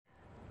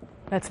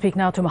Let's speak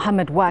now to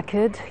Mohamed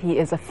Waked. He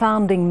is a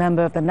founding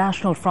member of the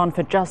National Front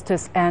for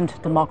Justice and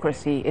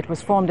Democracy. It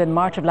was formed in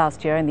March of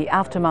last year in the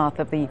aftermath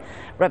of the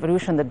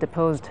revolution that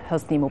deposed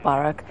Hosni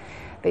Mubarak.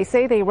 They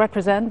say they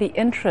represent the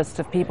interests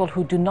of people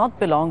who do not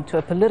belong to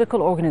a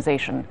political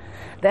organization.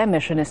 Their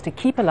mission is to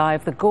keep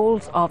alive the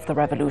goals of the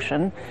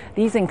revolution.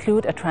 These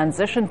include a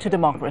transition to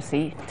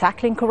democracy,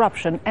 tackling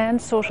corruption and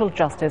social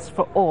justice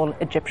for all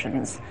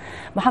Egyptians.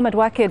 Mohamed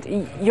Waked,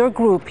 your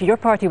group, your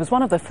party was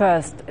one of the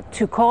first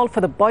to call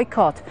for the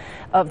boycott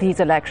of these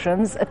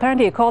elections,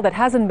 apparently a call that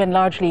hasn't been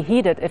largely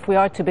heeded if we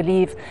are to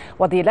believe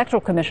what the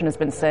Electoral Commission has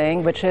been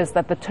saying, which is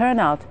that the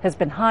turnout has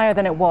been higher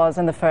than it was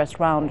in the first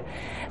round.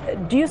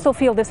 Do you still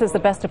feel this is the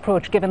best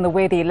approach given the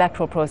way the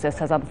electoral process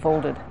has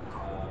unfolded?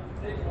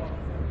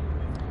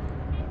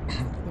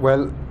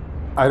 Well,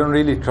 I don't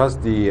really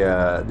trust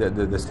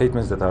the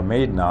statements that are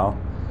made now.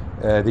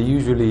 They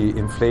usually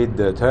inflate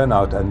the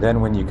turnout, and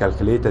then when you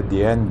calculate at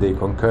the end, they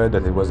concur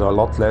that it was a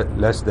lot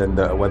less than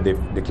what they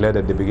declared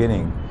at the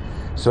beginning.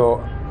 So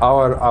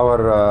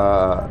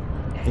our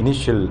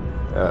initial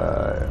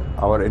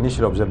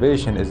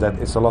observation is that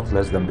it's a lot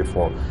less than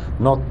before.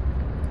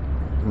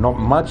 Not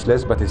much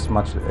less, but it's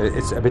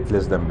a bit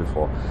less than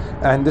before.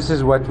 And this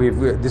is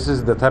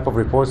the type of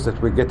reports that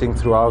we're getting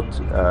throughout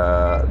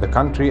the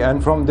country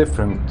and from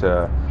different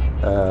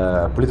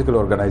political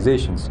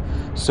organizations.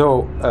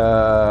 So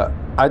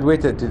I'd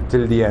wait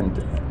till the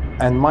end.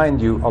 And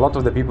mind you, a lot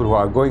of the people who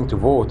are going to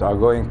vote are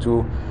going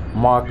to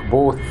mark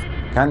both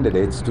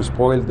candidates to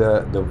spoil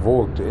the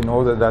vote in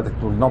order that it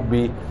will not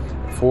be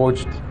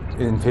forged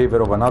in favor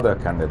of another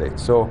candidate.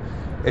 So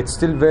it's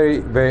still very,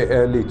 very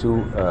early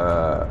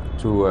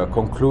to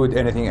conclude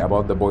anything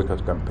about the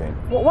boycott campaign.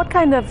 What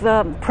kind of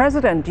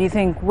president do you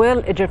think will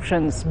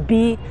Egyptians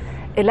be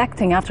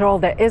electing? After all,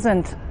 there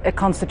isn't a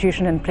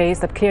constitution in place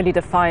that clearly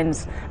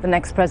defines the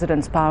next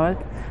president's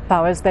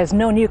powers. There's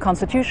no new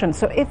constitution.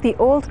 So if the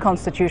old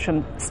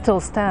constitution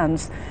still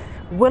stands,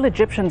 will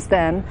Egyptians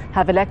then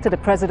have elected a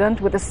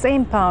president with the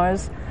same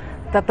powers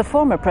that the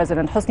former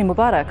president, Hosni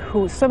Mubarak,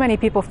 who so many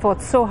people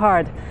fought so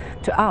hard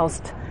to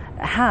oust,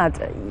 had?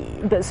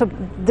 So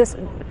this,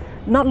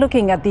 not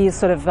looking at these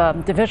sort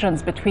of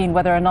divisions between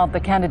whether or not the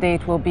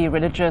candidate will be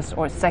religious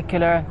or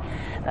secular,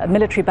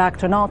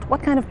 military-backed or not,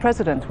 what kind of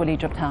president will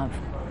Egypt have?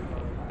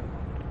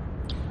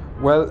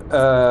 Well,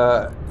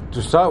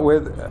 to start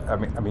with, I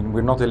mean,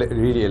 we're not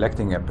really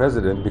electing a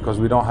president because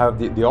we don't have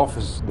the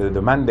office,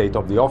 the mandate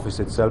of the office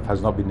itself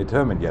has not been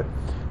determined yet.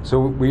 So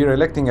we are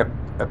electing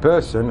a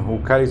person who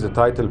carries the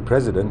title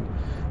president,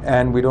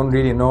 and we don't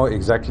really know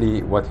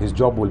exactly what his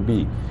job will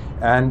be.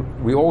 And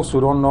we also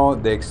don't know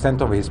the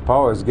extent of his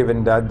powers,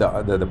 given that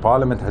the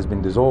parliament has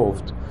been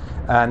dissolved,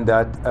 and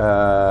that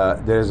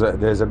there's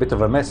a bit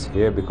of a mess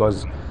here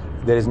because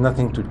there is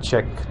nothing to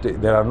check.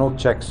 There are no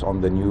checks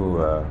on the new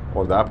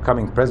or the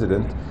upcoming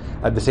president.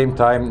 At the same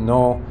time,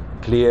 no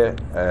clear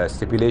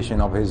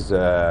stipulation of his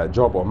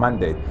job or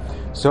mandate.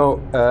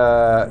 So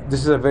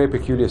this is a very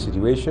peculiar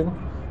situation.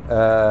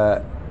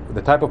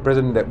 The type of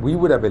president that we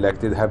would have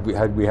elected had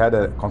we had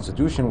a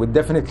constitution would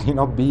definitely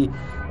not be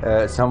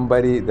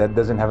somebody that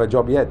doesn't have a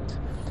job yet.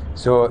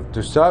 So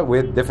to start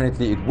with,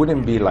 definitely it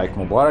wouldn't be like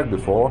Mubarak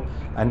before,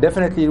 and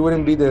definitely it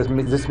wouldn't be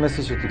this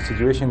messy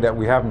situation that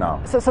we have now.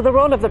 So the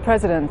role of the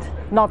president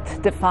not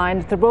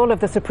defined, the role of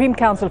the Supreme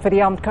Council for the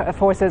Armed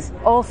Forces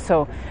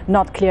also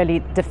not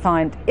clearly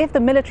defined. If the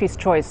military's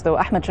choice, though,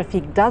 Ahmed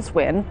Shafiq does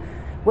win,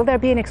 will there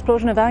be an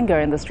explosion of anger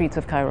in the streets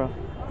of Cairo?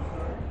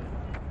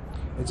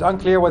 It's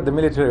unclear what the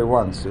military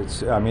wants.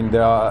 I mean,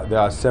 there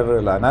are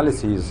several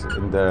analyses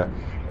in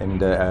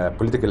the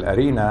political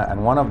arena,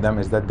 and one of them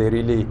is that they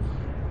really,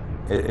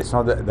 it's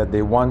not that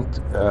they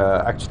want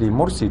actually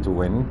Morsi to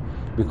win,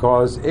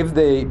 because if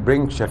they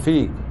bring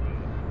Shafiq,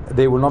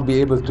 they will not be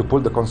able to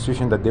pull the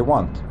constitution that they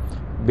want.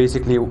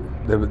 Basically,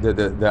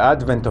 the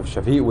advent of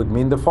Shafiq would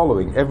mean the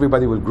following: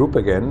 everybody will group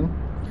again,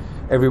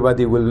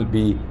 everybody will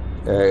be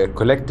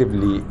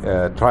collectively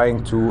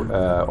trying to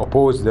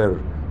oppose their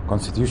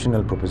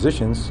constitutional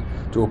propositions,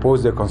 to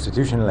oppose their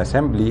constitutional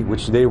assembly,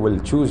 which they will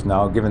choose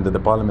now, given that the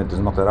parliament is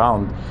not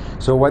around.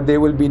 So what they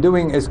will be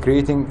doing is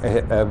creating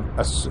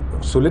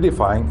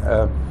solidifying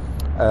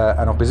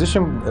an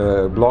opposition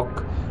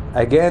bloc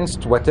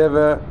against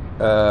whatever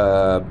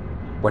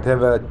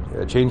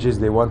changes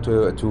they want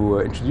to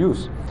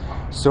introduce.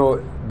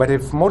 So, but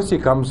if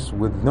Morsi comes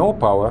with no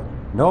power,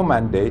 no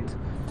mandate,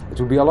 it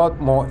will be a lot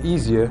more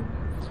easier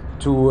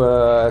to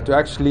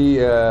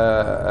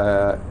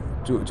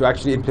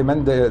actually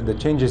implement the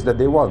changes that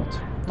they want.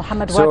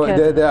 Mohamed Waked,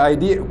 so the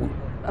idea.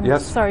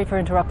 Yes. Sorry for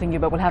interrupting you,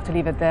 but we'll have to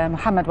leave it there.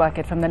 Mohamed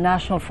Waked from the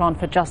National Front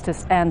for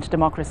Justice and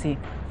Democracy.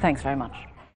 Thanks very much.